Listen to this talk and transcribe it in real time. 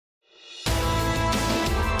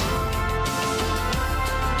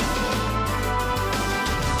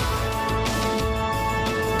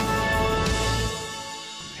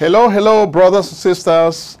Hello, hello, brothers and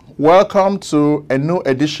sisters. Welcome to a new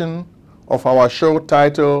edition of our show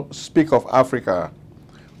titled Speak of Africa.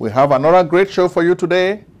 We have another great show for you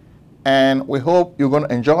today, and we hope you're going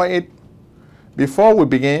to enjoy it. Before we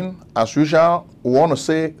begin, as usual, we want to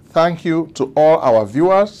say thank you to all our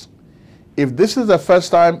viewers. If this is the first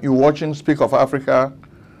time you're watching Speak of Africa,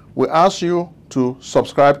 we ask you to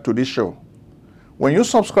subscribe to this show. When you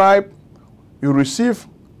subscribe, you receive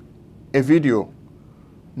a video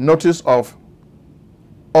notice of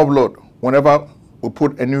upload whenever we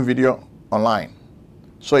put a new video online.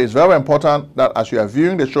 So it's very important that as you are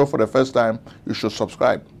viewing the show for the first time, you should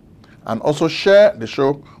subscribe. And also share the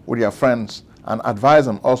show with your friends and advise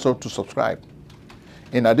them also to subscribe.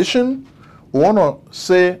 In addition, we want to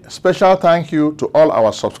say special thank you to all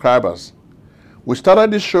our subscribers. We started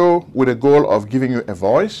this show with a goal of giving you a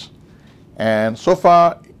voice, and so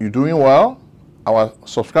far you're doing well. Our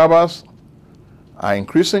subscribers are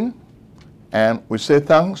increasing, and we say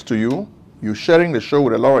thanks to you. You're sharing the show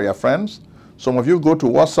with a lot of your friends. Some of you go to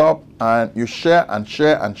WhatsApp and you share and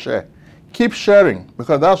share and share. Keep sharing,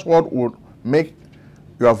 because that's what would make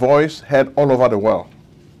your voice heard all over the world.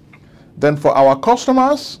 Then for our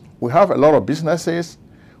customers, we have a lot of businesses.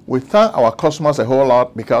 We thank our customers a whole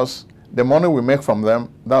lot, because the money we make from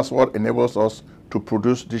them, that's what enables us to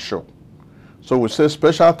produce this show. So we say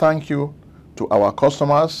special thank you to our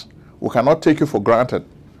customers. We cannot take you for granted.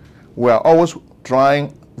 We are always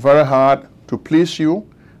trying very hard to please you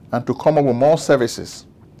and to come up with more services.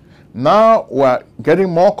 Now we're getting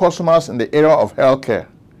more customers in the area of healthcare.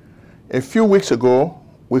 A few weeks ago,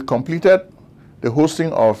 we completed the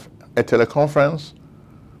hosting of a teleconference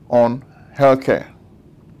on healthcare.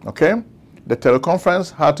 Okay? The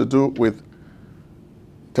teleconference had to do with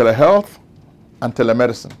telehealth and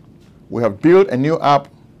telemedicine. We have built a new app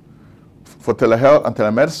for telehealth and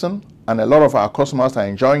telemedicine, and a lot of our customers are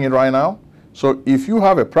enjoying it right now. So if you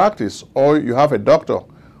have a practice or you have a doctor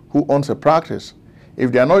who owns a practice,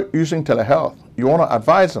 if they are not using telehealth, you want to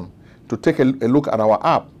advise them to take a look at our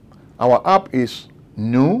app. Our app is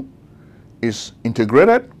new, is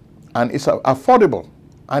integrated, and it's affordable,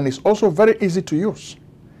 and it's also very easy to use.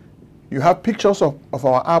 You have pictures of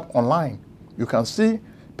our app online. You can see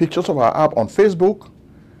pictures of our app on Facebook,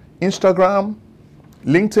 Instagram,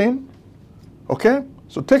 LinkedIn. Okay?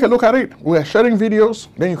 So take a look at it. We are sharing videos.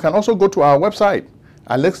 Then you can also go to our website,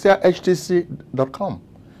 alexiahtc.com,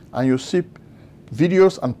 and you see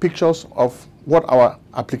videos and pictures of what our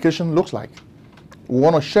application looks like. We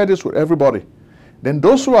want to share this with everybody. Then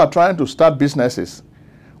those who are trying to start businesses,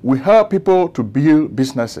 we help people to build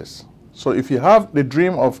businesses. So if you have the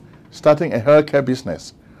dream of starting a healthcare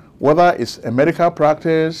business, whether it's a medical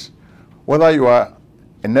practice, whether you are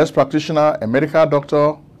a nurse practitioner, a medical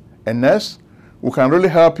doctor, a nurse, we can really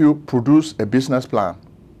help you produce a business plan,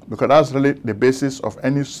 because that's really the basis of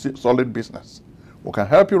any solid business. We can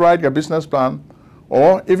help you write your business plan,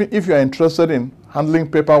 or even if you're interested in handling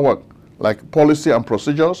paperwork like policy and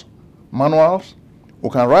procedures, manuals, we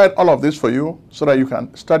can write all of this for you so that you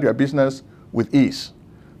can start your business with ease.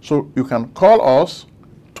 So you can call us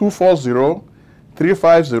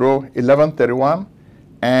 240-350-1131,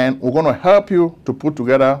 and we're going to help you to put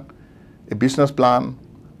together a business plan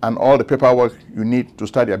and all the paperwork you need to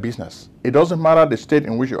start your business. It doesn't matter the state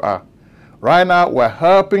in which you are. Right now, we're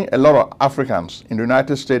helping a lot of Africans in the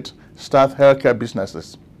United States start healthcare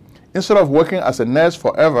businesses. Instead of working as a nurse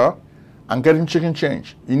forever and getting chicken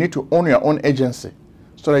change, you need to own your own agency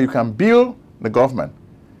so that you can bill the government.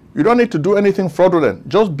 You don't need to do anything fraudulent.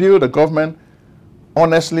 Just bill the government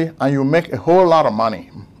honestly, and you make a whole lot of money,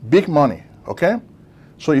 big money, okay?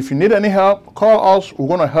 So if you need any help, call us. We're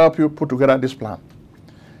going to help you put together this plan.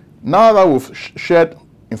 Now that we've shared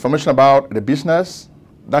information about the business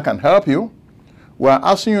that can help you, we're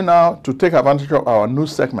asking you now to take advantage of our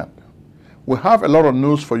news segment. We have a lot of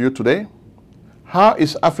news for you today. How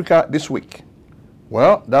is Africa this week?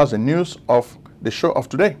 Well, that's the news of the show of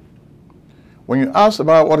today. When you ask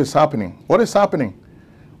about what is happening,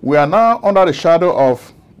 we are now under the shadow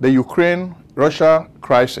of the Ukraine-Russia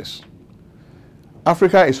crisis.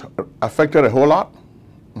 Africa is affected a whole lot.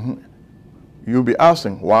 You'll be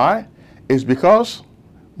asking why? It's because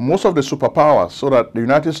most of the superpowers, so that the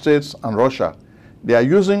United States and Russia, they are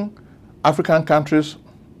using African countries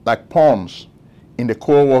like pawns in the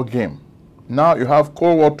Cold War game. Now you have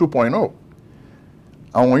Cold War 2.0.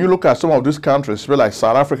 And when you look at some of these countries, like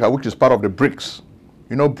South Africa, which is part of the BRICS,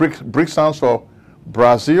 you know, BRICS stands for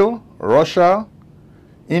Brazil, Russia,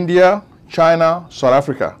 India, China, South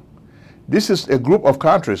Africa. This is a group of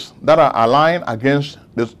countries that are aligned against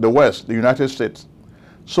the West, the United States.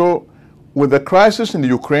 So with the crisis in the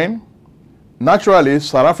Ukraine, naturally,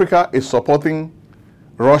 South Africa is supporting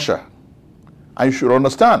Russia. And you should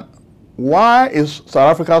understand, why is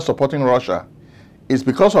South Africa supporting Russia? It's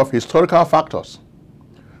because of historical factors.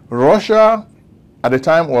 Russia, at the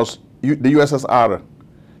time, was the USSR,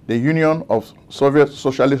 the Union of Soviet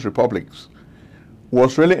Socialist Republics,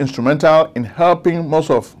 was really instrumental in helping most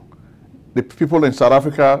of the people in South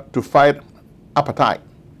Africa to fight apartheid.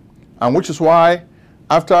 And which is why,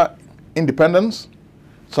 after independence,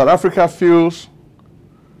 South Africa feels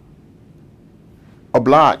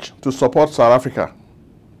obliged to support South Africa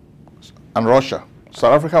and Russia.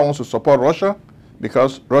 South Africa wants to support Russia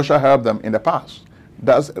because Russia helped them in the past.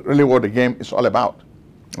 That's really what the game is all about.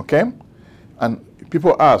 Okay? And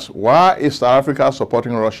people ask, why is South Africa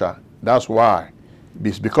supporting Russia? That's why.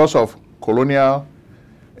 It's because of colonial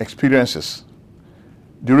experiences.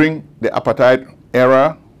 During the apartheid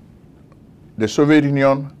era, the Soviet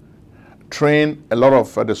Union trained a lot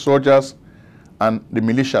of the soldiers and the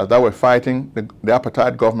militias that were fighting the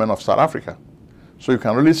apartheid government of South Africa. So you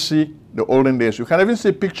can really see the olden days. You can even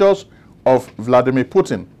see pictures of Vladimir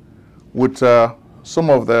Putin with some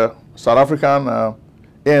of the South African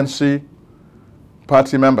ANC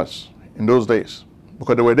party members in those days,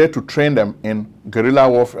 because they were there to train them in guerrilla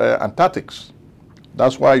warfare and tactics.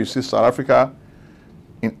 That's why you see South Africa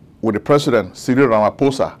with the president, Cyril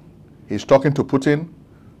Ramaphosa. He's talking to Putin.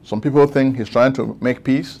 Some people think he's trying to make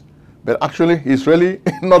peace, but actually he's really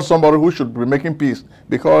not somebody who should be making peace,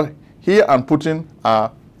 because he and Putin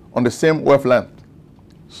are on the same wavelength.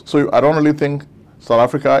 So I don't really think South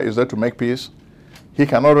Africa is there to make peace. He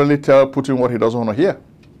cannot really tell Putin what he doesn't want to hear.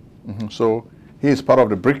 So he is part of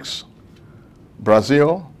the BRICS: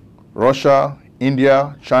 Brazil, Russia,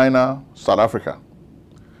 India, China, South Africa.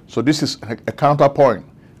 So this is a counterpoint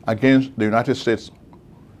against the United States,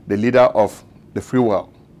 the leader of the free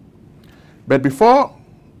world. But before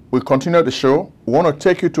we continue the show, we want to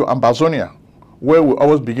take you to Ambazonia, where we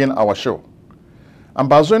always begin our show.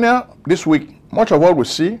 Ambazonia, this week, much of what we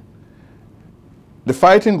see, the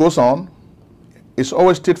fighting goes on. It's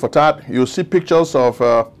always tit for tat. You'll see pictures of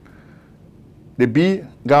the bee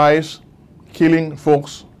guys killing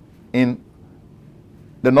folks in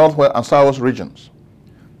the northwest and southwest regions.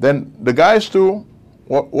 Then the guys too,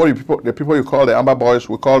 the people you call the Amber Boys,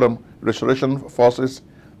 we call them Restoration Forces,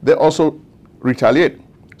 they also retaliate.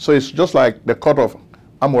 So it's just like the court of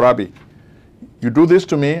Hammurabi. You do this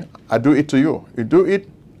to me, I do it to you. You do it,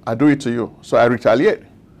 I do it to you. So I retaliate.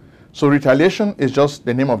 So retaliation is just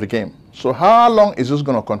the name of the game. So how long is this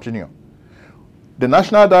going to continue? The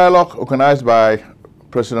national dialogue organized by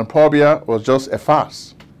President Paul Biya was just a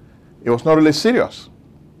farce. It was not really serious.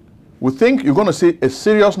 We think you're going to see a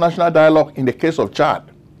serious national dialogue in the case of Chad.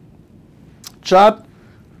 Chad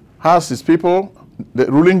has its people, the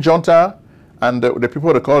ruling junta, and the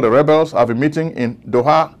people they call the rebels have a meeting in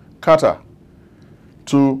Doha, Qatar,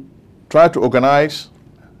 to try to organize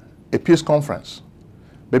a peace conference.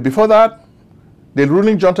 But before that, the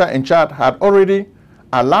ruling junta in Chad had already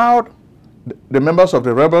allowed the members of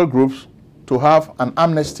the rebel groups to have an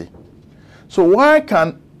amnesty. So why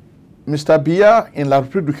can Mr. Biya in La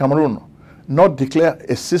République du Cameroon not declare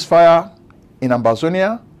a ceasefire in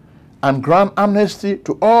Ambazonia and grant amnesty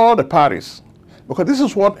to all the parties? Because this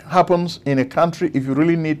is what happens in a country if you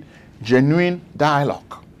really need genuine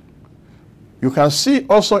dialogue. You can see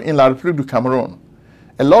also in La République du Cameroon,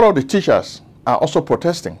 a lot of the teachers are also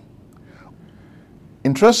protesting.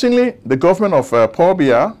 Interestingly, the government of Paul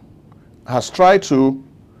Biya has tried to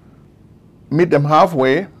meet them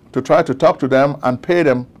halfway to try to talk to them and pay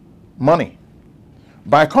them money.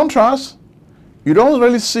 By contrast, you don't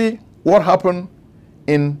really see what happened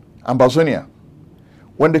in Ambazonia.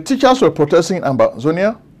 When the teachers were protesting in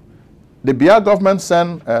Ambazonia, the Biya government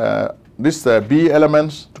sent these B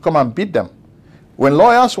elements to come and beat them. When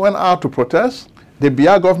lawyers went out to protest, the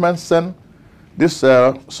Biya government sent these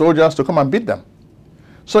soldiers to come and beat them.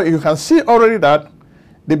 So you can see already that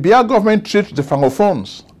the Biya government treats the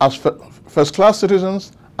Francophones as first-class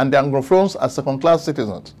citizens and the Anglophones as second-class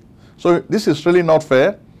citizens. So this is really not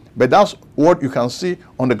fair, but that's what you can see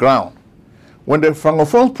on the ground. When the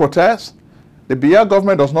Francophones protest, the Biya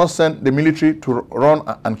government does not send the military to run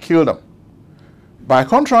and kill them. By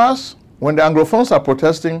contrast, when the Anglophones are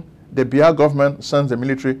protesting, the Biya government sends the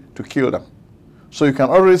military to kill them. So you can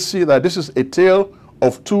already see that this is a tale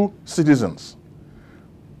of two citizens.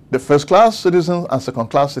 The first-class citizens and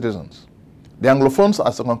second-class citizens. The Anglophones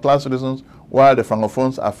are second-class citizens, while the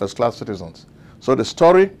Francophones are first-class citizens. So the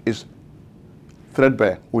story is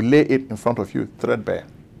threadbare. We lay it in front of you, threadbare.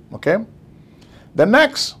 Okay? The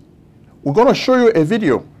next, we're going to show you a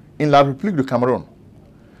video in La République du Cameroon.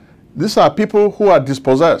 These are people who are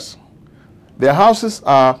dispossessed. Their houses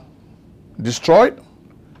are destroyed,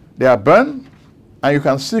 they are burned, and you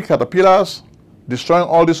can see caterpillars destroying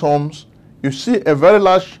all these homes. You see a very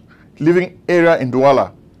large living area in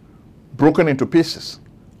Douala broken into pieces,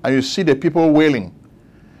 and you see the people wailing.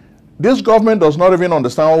 This government does not even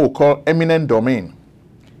understand what we call eminent domain.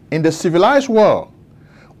 In the civilized world,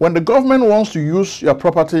 when the government wants to use your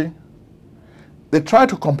property, they try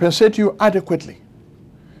to compensate you adequately.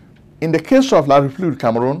 In the case of La République du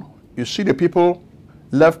Cameroon, you see the people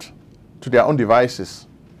left to their own devices.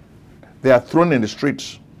 They are thrown in the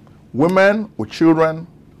streets. Women with children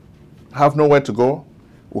have nowhere to go.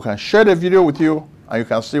 We can share the video with you, and you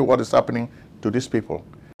can see what is happening to these people.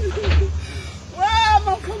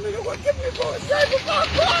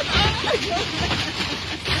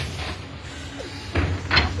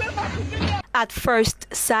 At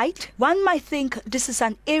first sight, one might think this is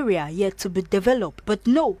an area yet to be developed, but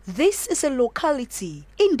no, this is a locality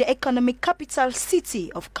in the economic capital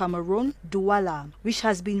city of Cameroon, Douala, which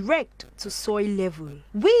has been wrecked to soil level.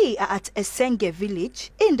 We are at Esenge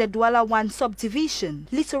village in the Douala 1 subdivision,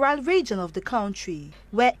 littoral region of the country,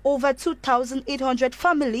 where over 2,800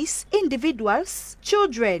 families, individuals,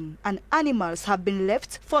 children and animals have been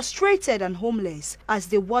left frustrated and homeless as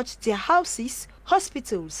they watch their houses,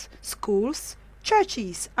 hospitals, schools,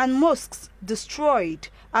 churches and mosques destroyed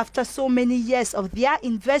after so many years of their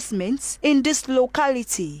investments in this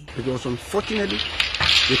locality. It was unfortunately,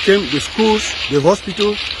 they came, the schools, the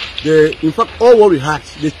hospital, in fact all what we had,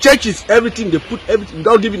 the churches, everything, they put everything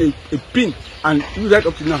without giving a pin, and right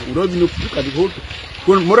up to now, we don't even know, look at the whole,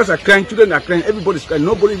 when mothers are crying, children are crying, everybody's crying,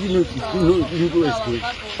 nobody even knows where it's going.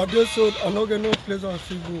 I just said I'm not getting no place on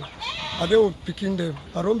Figo. I don't picking them.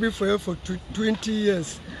 I don't be for here for 20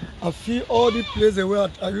 years. I feel all the places where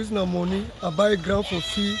I use my money, I buy ground for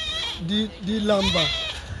fee, the lumber.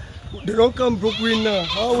 They don't come broke with now.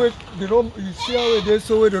 How they don't, you see how they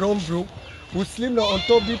so where they don't broke. We sleep now on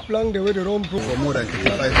top of the plank the way they don't broke. For more than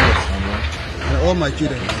 35 years. And all my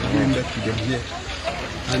children are going back to them here.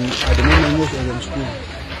 And at the moment most of them school.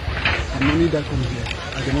 The money that comes here,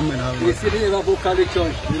 at the moment I have. You see they never go carry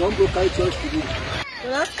church. You don't go carry church to do. They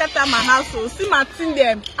don't scatter my house, so see my thing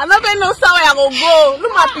them. I don't even know where I go go.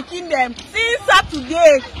 Look my picking them. Since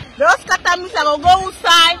Saturday, they don't scatter me, so I go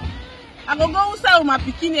outside. I go outside with my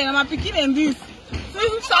picking them. My picking them this.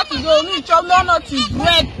 Since Saturday, we chop no nothing,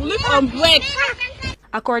 bread. We live on bread.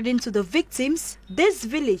 According to the victims, this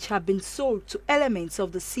village had been sold to elements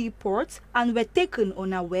of the seaport and were taken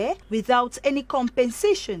unaware without any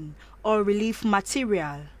compensation or relief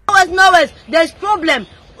material. Nowhere, there's problem.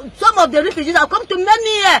 Some of the refugees have come to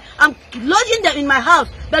many here. I'm lodging them in my house.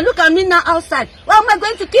 But look at me now outside. Where am I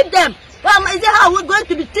going to keep them? Is that how we're going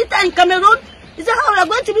to be treated in Cameroon? Is that how we're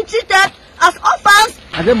going to be treated as orphans?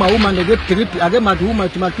 I get my woman, they get three. I get my woman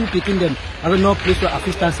to my two picking them. I don't know place for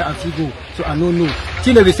assistance and go. So I don't know.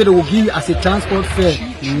 Till they said they will give as a transport fare.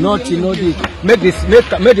 Not you know the make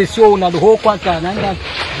this show now the whole quarter and then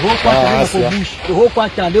the whole quarter for bush, the whole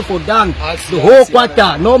quarter they for down, the whole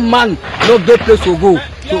quarter no man, no get place to go.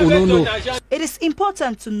 So no. It is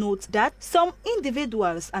important to note that some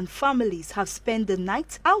individuals and families have spent the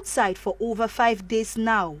night outside for over 5 days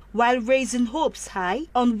now, while raising hopes high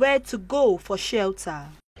on where to go for shelter.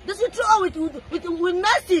 This is true with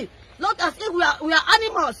mercy, not as if we are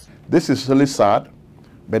animals. This is really sad,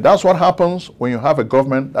 but that's what happens when you have a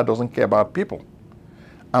government that doesn't care about people.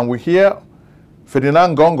 And we hear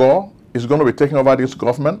Ferdinand Gongo is going to be taking over this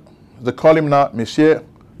government. They call him now Monsieur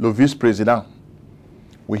le Vice-President.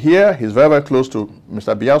 We hear he's very, very close to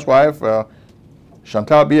Mr. Biya's wife,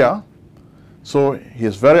 Chantal Biya. So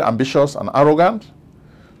he's very ambitious and arrogant.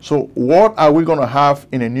 So what are we going to have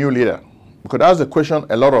in a new leader? Because that's the question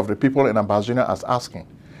a lot of the people in Ambazonia are asking.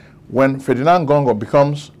 When Ferdinand Gongo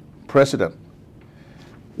becomes president,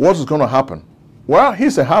 what is going to happen? Well,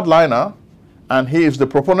 he's a hardliner, and he is the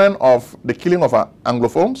proponent of the killing of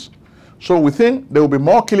Anglophones. So we think there will be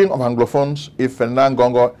more killing of Anglophones if Ferdinand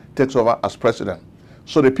Gongo takes over as president.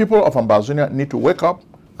 So the people of Ambazonia need to wake up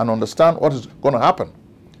and understand what is going to happen.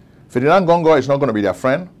 Ferdinand Gongo is not going to be their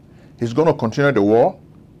friend. He's going to continue the war,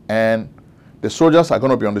 and the soldiers are going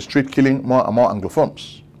to be on the street killing more and more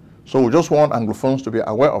Anglophones. So we just want Anglophones to be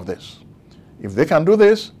aware of this. If they can do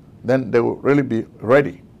this, then they will really be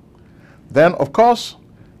ready. Then, of course,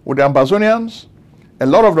 with the Ambazonians, a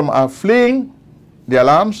lot of them are fleeing the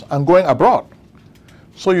alarms and going abroad.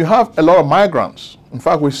 So you have a lot of migrants. In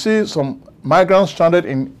fact, we see some migrants stranded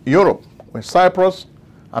in Europe, in Cyprus,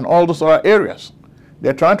 and all those other areas.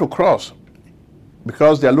 They're trying to cross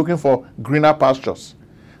because they're looking for greener pastures.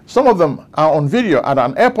 Some of them are on video at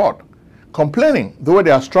an airport complaining the way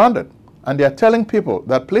they are stranded, and they are telling people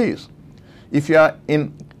that, please, If you are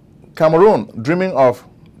in Cameroon dreaming of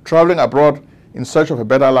traveling abroad in search of a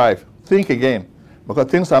better life, think again,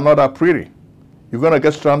 because things are not that pretty. You're going to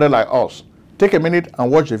get stranded like us. Take a minute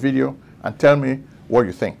and watch the video and tell me what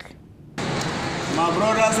you think. My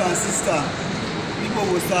brothers and sisters, people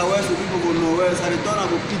go southwest, people go northwest, and they turn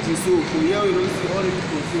up a pity so. From here we don't see all the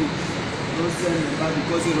people so. Don't send them back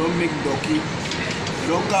because they don't make donkey.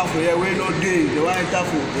 They don't come for here, we no day. They want to enter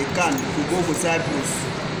for, they can to go for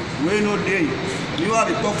Cyprus. We no day. You have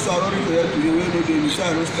the talk so I don't for here today, we no day. You say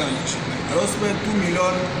I don't stand. I don't spend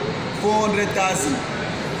 2,400,000.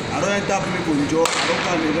 I don't enter people in job. I don't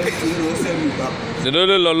come and don't send me back. They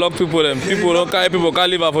don't lock people. Them people don't carry people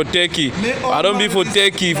can't live for Turkey. I don't be for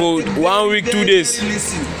Turkey for 1 week, 2 days.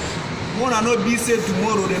 Listen, one I not be said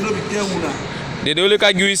tomorrow. They not be tell una. They only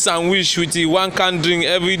can give you sandwich with one can drink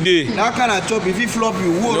every day. That kind of chop. If he flop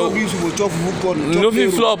you, who no. Gives you chop for corn? No, if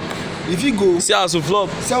he flop. If he go, see how to flop.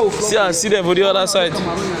 See how see them for the other side.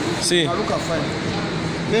 See.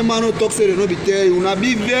 Men man no talk say they no be tell you. Una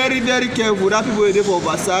be very, very careful. That people are there for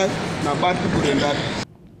oversight. Na bad people than that.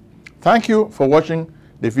 Thank you for watching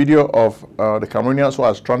the video of the Cameroonians who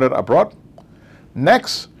are stranded abroad.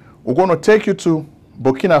 Next, we're going to take you to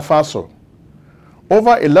Burkina Faso.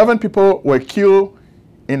 Over 11 people were killed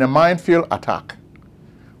in a minefield attack.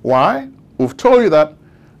 Why? We've told you that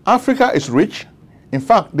Africa is rich. In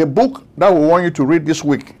fact, the book that we want you to read this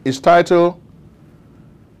week is titled,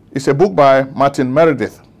 it's a book by Martin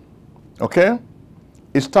Meredith, okay?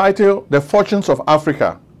 It's titled The Fortunes of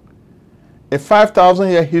Africa, a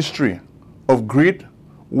 5,000-year history of greed,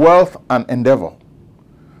 wealth, and endeavor.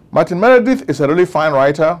 Martin Meredith is a really fine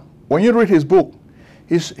writer. When you read his book,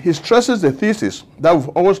 he stresses the thesis that we've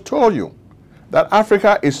always told you, that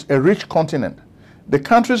Africa is a rich continent. The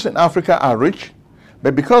countries in Africa are rich,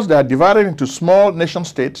 but because they are divided into small nation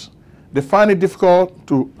states, they find it difficult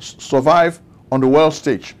to survive on the world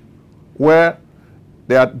stage, where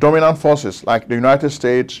there are dominant forces like the United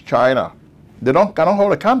States, China. They cannot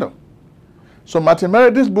hold a candle. So Martin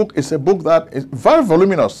Meredith's book is a book that is very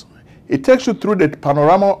voluminous. It takes you through the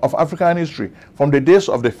panorama of African history from the days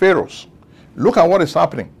of the pharaohs. Look at what is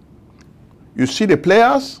happening. You see the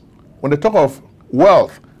players. When they talk of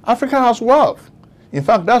wealth, Africa has wealth. In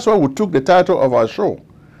fact, that's why we took the title of our show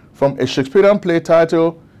from a Shakespearean play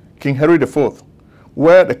titled King Henry IV,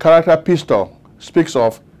 where the character Pistol speaks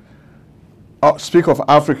of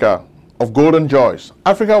Africa, of golden joys.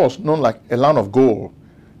 Africa was known like a land of gold.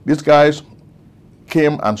 These guys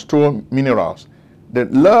came and stole minerals. The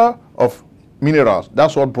lure of minerals,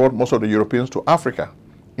 that's what brought most of the Europeans to Africa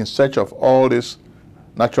in search of all these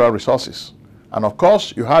natural resources. And of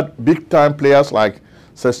course, you had big-time players like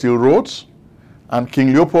Cecil Rhodes and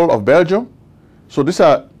King Leopold of Belgium. So these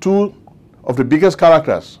are two of the biggest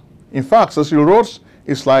characters. In fact, Cecil Rhodes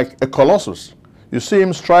is like a colossus. You see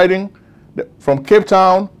him striding from Cape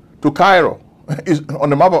Town to Cairo on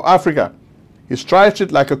the map of Africa. He strides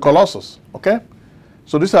it like a colossus, okay?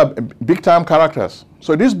 So these are big-time characters.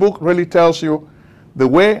 So this book really tells you the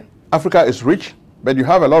way Africa is rich, but you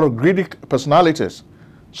have a lot of greedy personalities.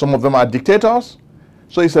 Some of them are dictators.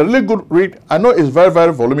 So it's a really good read. I know it's very,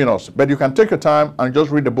 very voluminous, but you can take your time and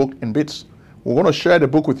just read the book in bits. We're going to share the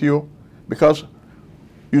book with you because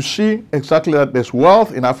you see exactly that there's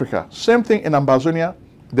wealth in Africa. Same thing in Ambazonia.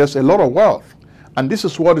 There's a lot of wealth. And this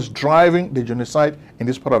is what is driving the genocide in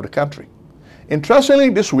this part of the country. Interestingly,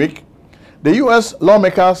 this week, the U.S.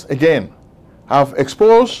 lawmakers, again, have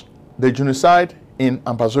exposed the genocide in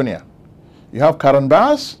Ambazonia. You have Karen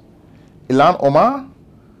Bass, Ilhan Omar,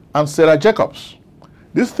 and Sarah Jacobs.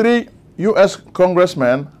 These three U.S.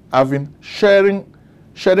 congressmen have been shedding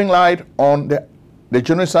light on the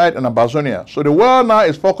genocide in Ambazonia. So the world now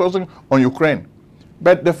is focusing on Ukraine.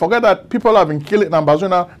 But they forget that people have been killed in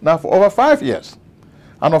Ambazonia now for over 5 years.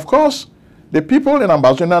 And of course, the people in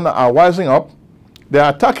Ambazonia are wising up. They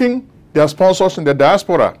are attacking their sponsors in the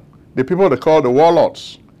diaspora, the people they call the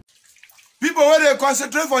warlords. People where they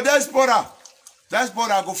concentrate for diaspora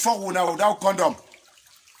go fuck una without condom.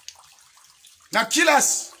 Now kill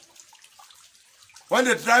us. When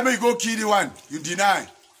they try me, you go kill the one, you deny.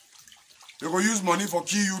 They go use money for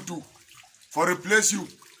kill you too, for replace you.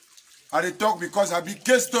 And they talk because I be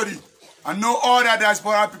case study and know all the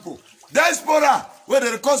diaspora people. Diaspora, where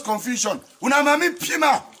they cause confusion. Una mami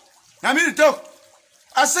pima. Na me talk.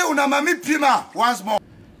 I say una mami pima once more.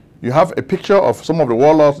 You have a picture of some of the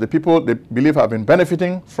warlords, the people they believe have been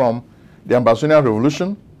benefiting from the Ambazonia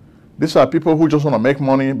revolution. These are people who just want to make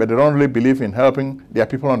money, but they don't really believe in helping their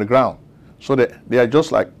people on the ground. So they are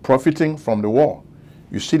just like profiting from the war.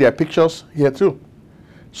 You see their pictures here too.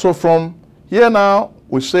 So from here now,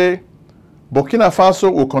 we say Burkina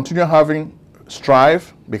Faso will continue having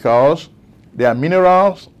strife because there are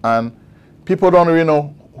minerals and people don't really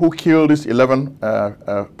know who killed these 11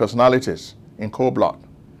 personalities in cold blood.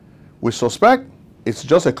 We suspect it's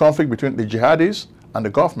just a conflict between the jihadis and the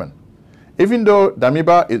government. Even though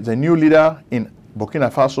Damiba is the new leader in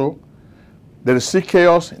Burkina Faso, there is still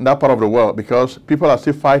chaos in that part of the world because people are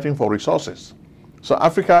still fighting for resources. So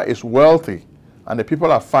Africa is wealthy and the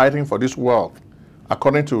people are fighting for this wealth,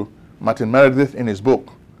 according to Martin Meredith in his book.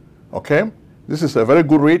 Okay? This is a very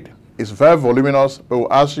good read. It's very voluminous, but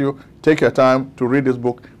we'll ask you, take your time to read this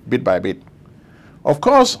book bit by bit. Of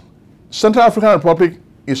course, Central African Republic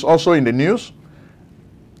is also in the news.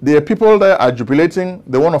 The people there are jubilating.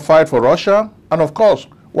 They want to fight for Russia. And of course,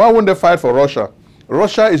 why wouldn't they fight for Russia?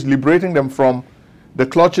 Russia is liberating them from the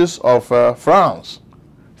clutches of France.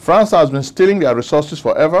 France has been stealing their resources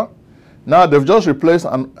forever. Now they've just replaced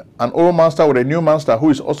an old master with a new master who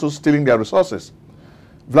is also stealing their resources.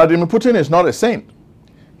 Vladimir Putin is not a saint.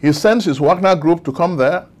 He sends his Wagner group to come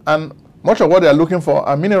there, and much of what they are looking for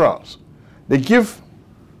are minerals. They give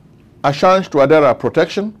Assange Touadera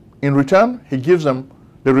protection. In return, he gives them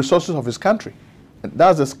the resources of his country. And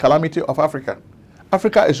that's the calamity of Africa.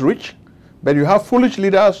 Africa is rich, but you have foolish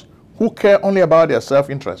leaders who care only about their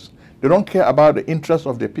self-interest. They don't care about the interests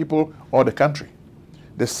of the people or the country.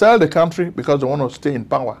 They sell the country because they want to stay in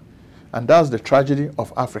power. And that's the tragedy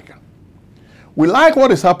of Africa. We like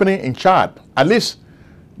what is happening in Chad. At least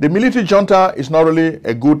the military junta is not really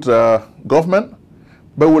a good government,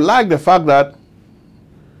 but we like the fact that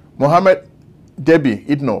Mohamed Déby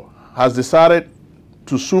Itno has decided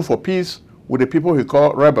to sue for peace with the people he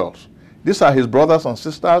called rebels. These are his brothers and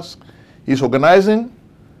sisters. He's organizing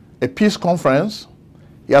a peace conference.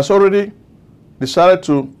 He has already decided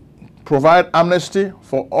to provide amnesty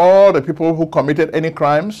for all the people who committed any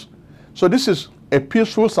crimes. So this is a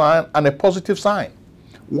peaceful sign and a positive sign.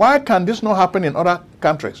 Why can this not happen in other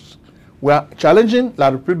countries? We are challenging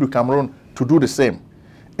La République du Cameroon to do the same.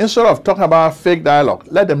 Instead of talking about fake dialogue,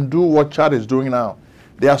 let them do what Chad is doing now.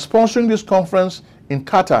 They are sponsoring this conference in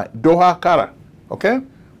Qatar, Doha, Qatar, okay,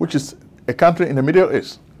 which is a country in the Middle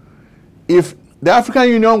East. If the African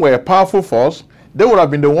Union were a powerful force, they would have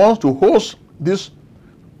been the ones to host this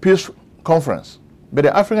peace conference. But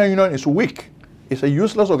the African Union is weak. It's a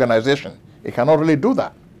useless organization. It cannot really do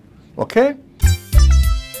that, okay?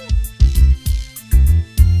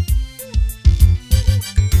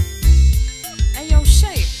 Hey, yo,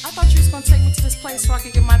 Shay, I thought you was going to take me to this place so I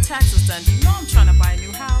could get my taxes done. You know I'm trying to buy a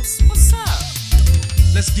new house. What's up?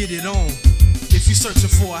 Let's get it on. If you searching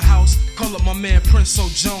for a house, call up my man Prince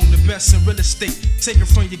Ojong, the best in real estate. Take it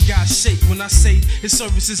from your guy Shake. When I say his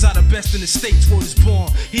services are the best in the states where it's born,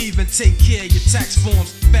 he even take care of your tax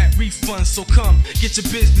forms, back refunds. So come get your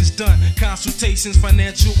business done. Consultations,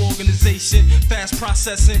 financial organization, fast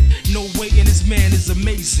processing, no waiting. This man is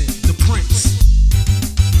amazing. The Prince.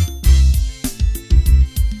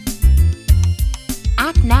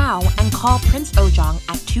 Act now and call Prince Ojong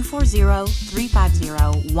at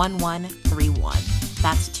 240-350-1131.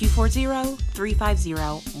 That's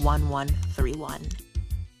 240-350-1131.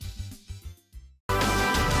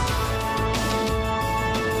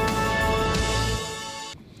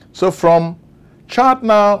 So from Chad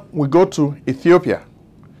now, we go to Ethiopia.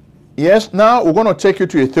 Yes, now we're going to take you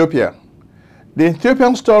to Ethiopia. The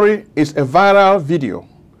Ethiopian story is a viral video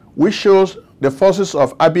which shows the forces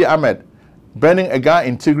of Abiy Ahmed burning a guy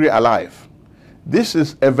in Tigray alive. This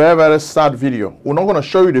is a very, very sad video. We're not going to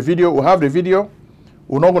show you the video. We'll have the video.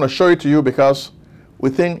 We're not going to show it to you because we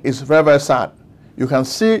think it's very, very sad. You can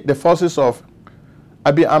see the forces of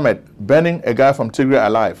Abiy Ahmed burning a guy from Tigray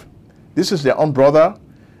alive. This is their own brother.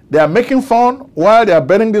 They are making fun. While they are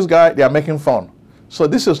burning this guy, they are making fun. So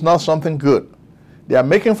this is not something good. They are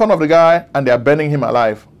making fun of the guy and they are burning him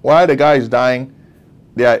alive. While the guy is dying,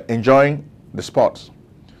 they are enjoying the spots.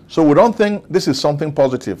 So we don't think this is something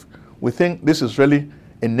positive. We think this is really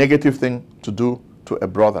a negative thing to do to a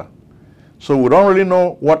brother. So we don't really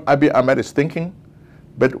know what Abiy Ahmed is thinking,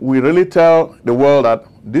 but we really tell the world that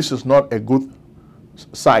this is not a good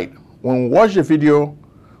sight. When we watch the video,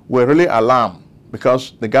 we're really alarmed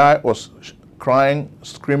because the guy was crying,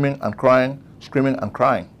 screaming and crying, screaming and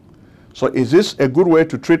crying. So is this a good way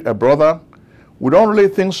to treat a brother? We don't really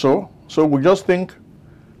think so. So we just think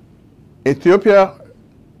Ethiopia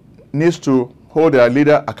needs to hold their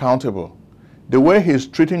leader accountable. The way he's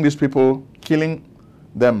treating these people, killing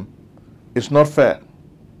them, is not fair.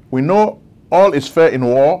 We know all is fair in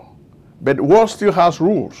war, but war still has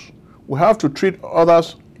rules. We have to treat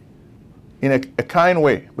others in a kind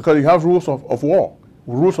way because you have rules of war,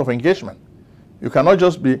 rules of engagement. You cannot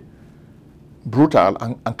just be brutal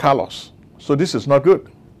and callous. So this is not good.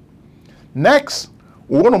 Next,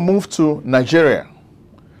 we want to move to Nigeria.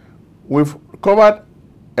 We've covered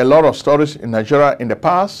a lot of stories in Nigeria in the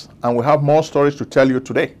past, and we have more stories to tell you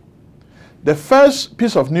today. The first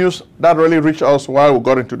piece of news that really reached us while we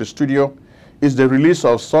got into the studio is the release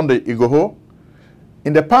of Sunday Igboho.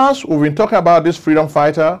 In the past, we've been talking about this freedom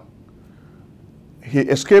fighter. He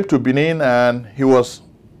escaped to Benin and he was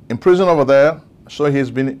in prison over there. So he's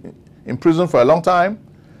been in prison for a long time.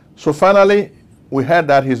 So finally, we heard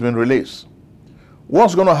that he's been released.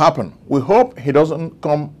 What's going to happen? We hope he doesn't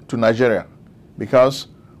come to Nigeria because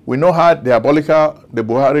we know how diabolical the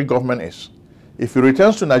Buhari government is. If he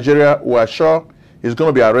returns to Nigeria, we are sure he's going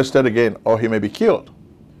to be arrested again or he may be killed.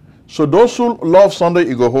 So those who love Sunday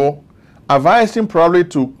Igboho advised him probably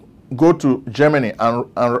to go to Germany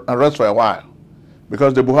and rest for a while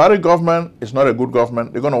because the Buhari government is not a good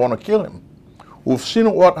government. They're going to want to kill him. We've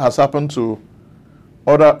seen what has happened to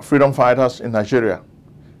other freedom fighters in Nigeria.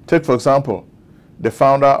 Take, for example, the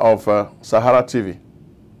founder of Sahara TV,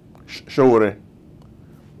 Showore.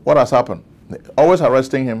 What has happened? Always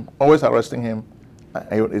arresting him,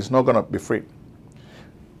 and he's not going to be free.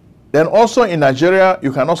 Then also in Nigeria,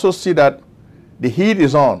 you can also see that the heat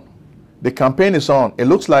is on. The campaign is on. It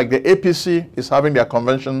looks like the APC is having their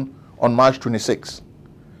convention on March 26.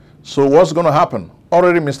 So what's going to happen?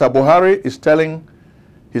 Already Mr. Buhari is telling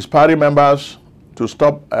his party members to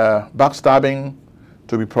stop backstabbing,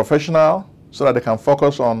 to be professional, so that they can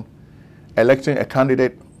focus on electing a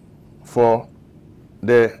candidate for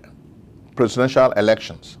the presidential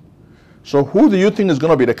elections. So who do you think is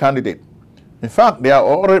going to be the candidate? In fact, there are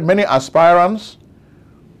already many aspirants,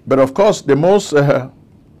 but of course the most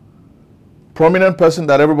prominent person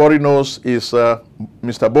that everybody knows is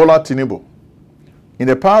Mr. Bola Tinubu. In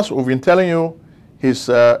the past, we've been telling you his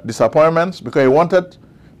disappointments because he wanted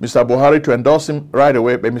Mr. Buhari to endorse him right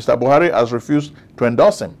away, but Mr. Buhari has refused to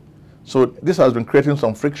endorse him. So this has been creating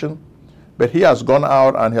some friction, but he has gone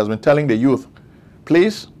out and he has been telling the youth,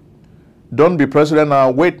 please, don't be president now,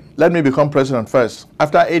 wait, let me become president first.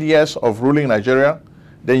 After 8 years of ruling Nigeria,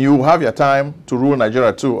 then you will have your time to rule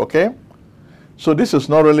Nigeria too, okay? So this is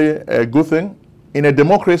not really a good thing. In a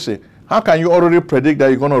democracy, how can you already predict that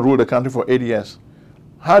you're going to rule the country for 8 years?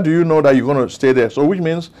 How do you know that you're going to stay there? So which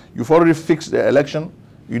means you've already fixed the election,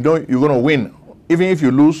 you know you're going to win. Even if you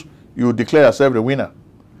lose, you declare yourself the winner.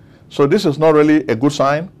 So this is not really a good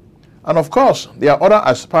sign. And of course, there are other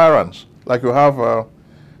aspirants, like you have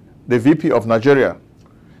the VP of Nigeria.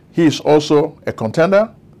 He is also a contender,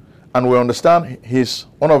 and we understand he's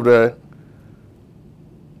one of the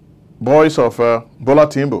boys of Bola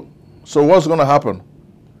Tinubu. So what's going to happen?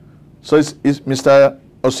 So is Mr.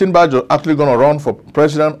 Osinbajo actually going to run for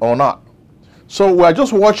president or not? So we are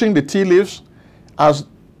just watching the tea leaves. As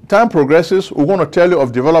time progresses, we're going to tell you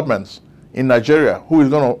of developments in Nigeria, who is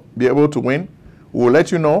going to be able to win. We'll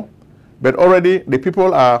let you know. But already the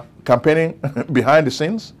people are campaigning behind the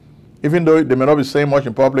scenes, even though they may not be saying much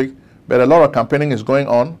in public, but a lot of campaigning is going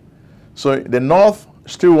on. So the North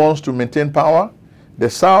still wants to maintain power. The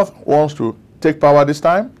South wants to take power this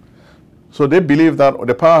time. So they believe that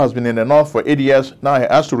the power has been in the North for 8 years. Now it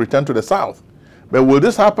has to return to the South. But will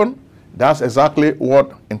this happen? That's exactly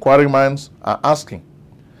what inquiring minds are asking.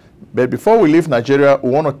 But before we leave Nigeria,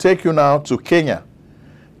 we want to take you now to Kenya.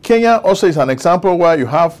 Kenya also is an example where you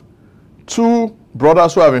have two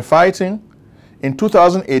brothers who have been fighting. In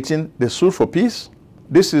 2018, they sued for peace.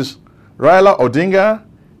 This is Raila Odinga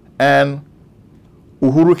and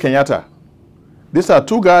Uhuru Kenyatta. These are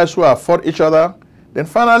two guys who have fought each other. Then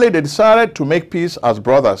finally, they decided to make peace as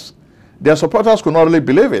brothers. Their supporters could not really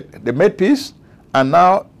believe it. They made peace, and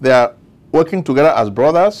now they are working together as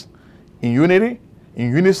brothers in unity,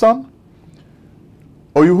 in unison.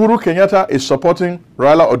 Uhuru Kenyatta is supporting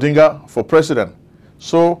Raila Odinga for president.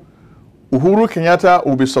 So Uhuru Kenyatta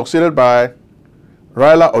will be succeeded by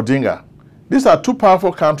Raila Odinga. These are two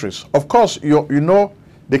powerful countries. Of course, you know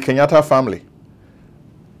the Kenyatta family.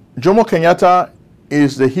 Jomo Kenyatta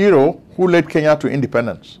is the hero who led Kenya to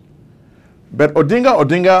independence. But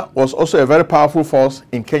Odinga was also a very powerful force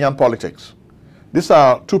in Kenyan politics. These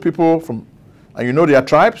are two people from, and you know their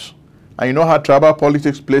tribes, and you know how tribal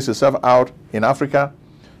politics plays itself out in Africa.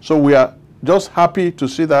 So we are just happy to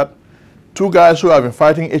see that two guys who have been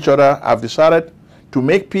fighting each other have decided to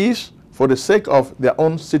make peace for the sake of their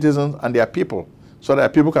own citizens and their people, so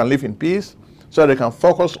that people can live in peace, so that they can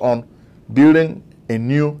focus on building a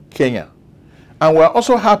new Kenya. And we're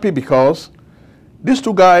also happy because these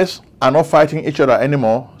two guys are not fighting each other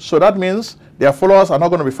anymore, so that means their followers are not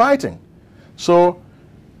going to be fighting. So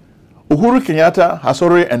Uhuru Kenyatta has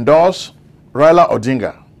already endorsed Raila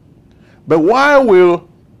Odinga. But why will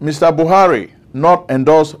Mr. Buhari not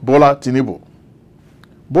endorse Bola Tinubu.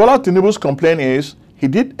 Bola Tinubu's complaint is he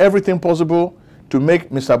did everything possible to make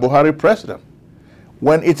Mr. Buhari president.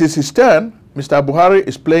 When it is his turn, Mr. Buhari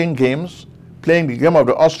is playing games, playing the game of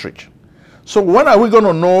the ostrich. So when are we going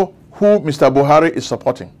to know who Mr. Buhari is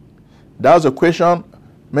supporting? That's a question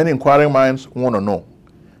many inquiring minds want to know.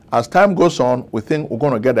 As time goes on, we think we're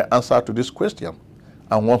going to get the answer to this question.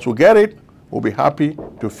 And once we get it, we'll be happy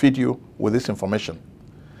to feed you with this information.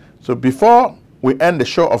 So before we end the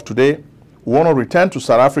show of today, we want to return to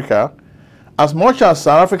South Africa. As much as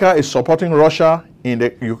South Africa is supporting Russia in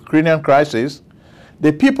the Ukrainian crisis,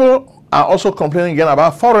 the people are also complaining again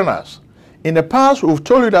about foreigners. In the past, we've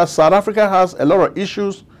told you that South Africa has a lot of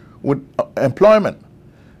issues with employment.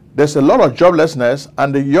 There's a lot of joblessness,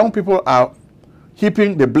 and the young people are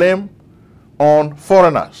heaping the blame on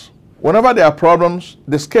foreigners. Whenever there are problems,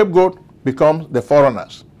 the scapegoat becomes the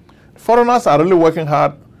foreigners. Foreigners are really working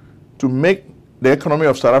hard to make the economy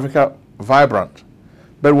of South Africa vibrant.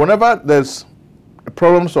 But whenever there's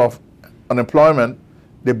problems of unemployment,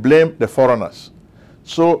 they blame the foreigners.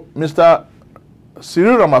 So Mr.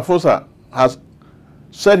 Cyril Ramaphosa has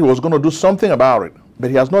said he was going to do something about it, but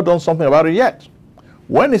he has not done something about it yet.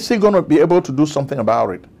 When is he going to be able to do something about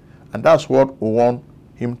it? And that's what we want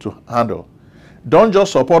him to handle. Don't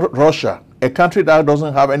just support Russia, a country that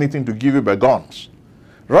doesn't have anything to give you but guns.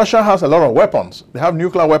 Russia has a lot of weapons. They have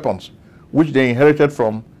nuclear weapons, which they inherited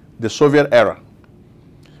from the Soviet era.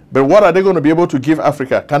 But what are they going to be able to give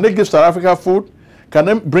Africa? Can they give South Africa food? Can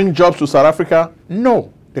they bring jobs to South Africa?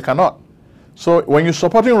 No, they cannot. So when you're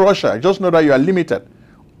supporting Russia, just know that you are limited.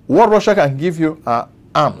 What Russia can give you are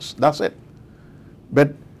arms. That's it.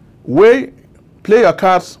 But play your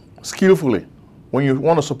cards skillfully when you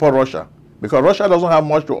want to support Russia, because Russia doesn't have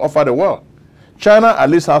much to offer the world. China at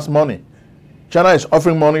least has money. China is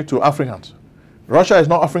offering money to Africans. Russia is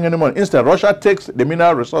not offering any money. Instead, Russia takes the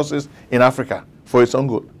mineral resources in Africa for its own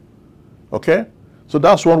good. Okay? So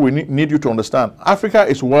that's what we need you to understand. Africa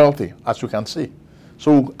is wealthy, as you can see.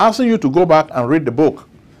 So we're asking you to go back and read the book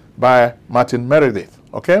by Martin Meredith.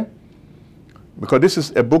 Okay? Because this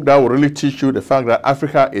is a book that will really teach you the fact that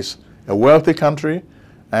Africa is a wealthy country,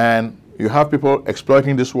 and you have people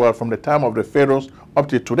exploiting this world from the time of the pharaohs up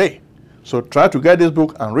to today. So try to get this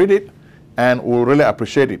book and read it, and we'll really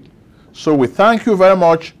appreciate it. So we thank you very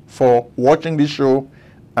much for watching this show,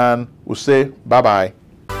 and we'll say bye-bye.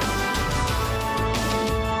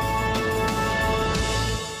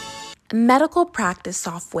 Medical practice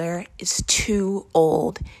software is too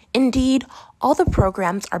old. Indeed, all the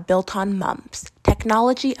programs are built on MUMPS,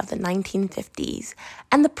 technology of the 1950s,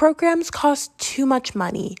 and the programs cost too much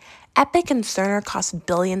money. Epic and Cerner cost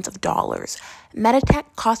billions of dollars. Meditech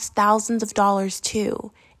costs thousands of dollars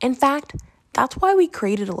too. In fact, that's why we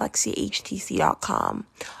created AlexiaHTC.com,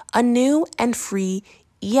 a new and free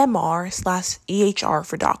EMR/EHR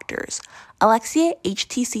for doctors.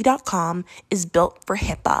 AlexiaHTC.com is built for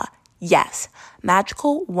HIPAA. Yes,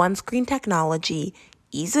 magical one-screen technology,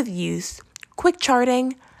 ease of use, quick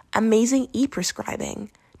charting, amazing e-prescribing,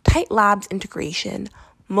 tight labs integration,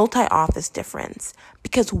 multi-office difference,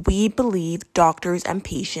 because we believe doctors and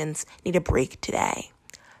patients need a break today.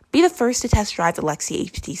 Be the first to test drive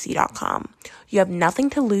AlexiaHTC.com. You have nothing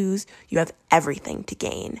to lose, you have everything to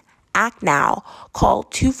gain. Act now. Call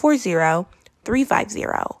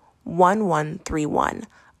 240-350-1131.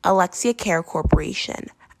 Alexia Care Corporation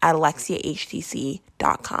at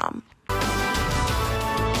AlexiaHTC.com.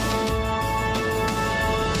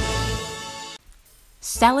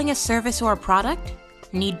 Selling a service or a product?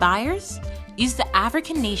 Need buyers? Use the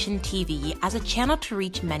African Nation TV as a channel to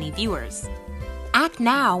reach many viewers. Act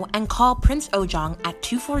now and call Prince Ojong at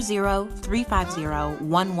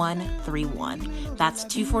 240-350-1131. That's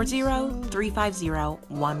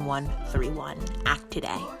 240-350-1131. Act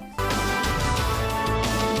today.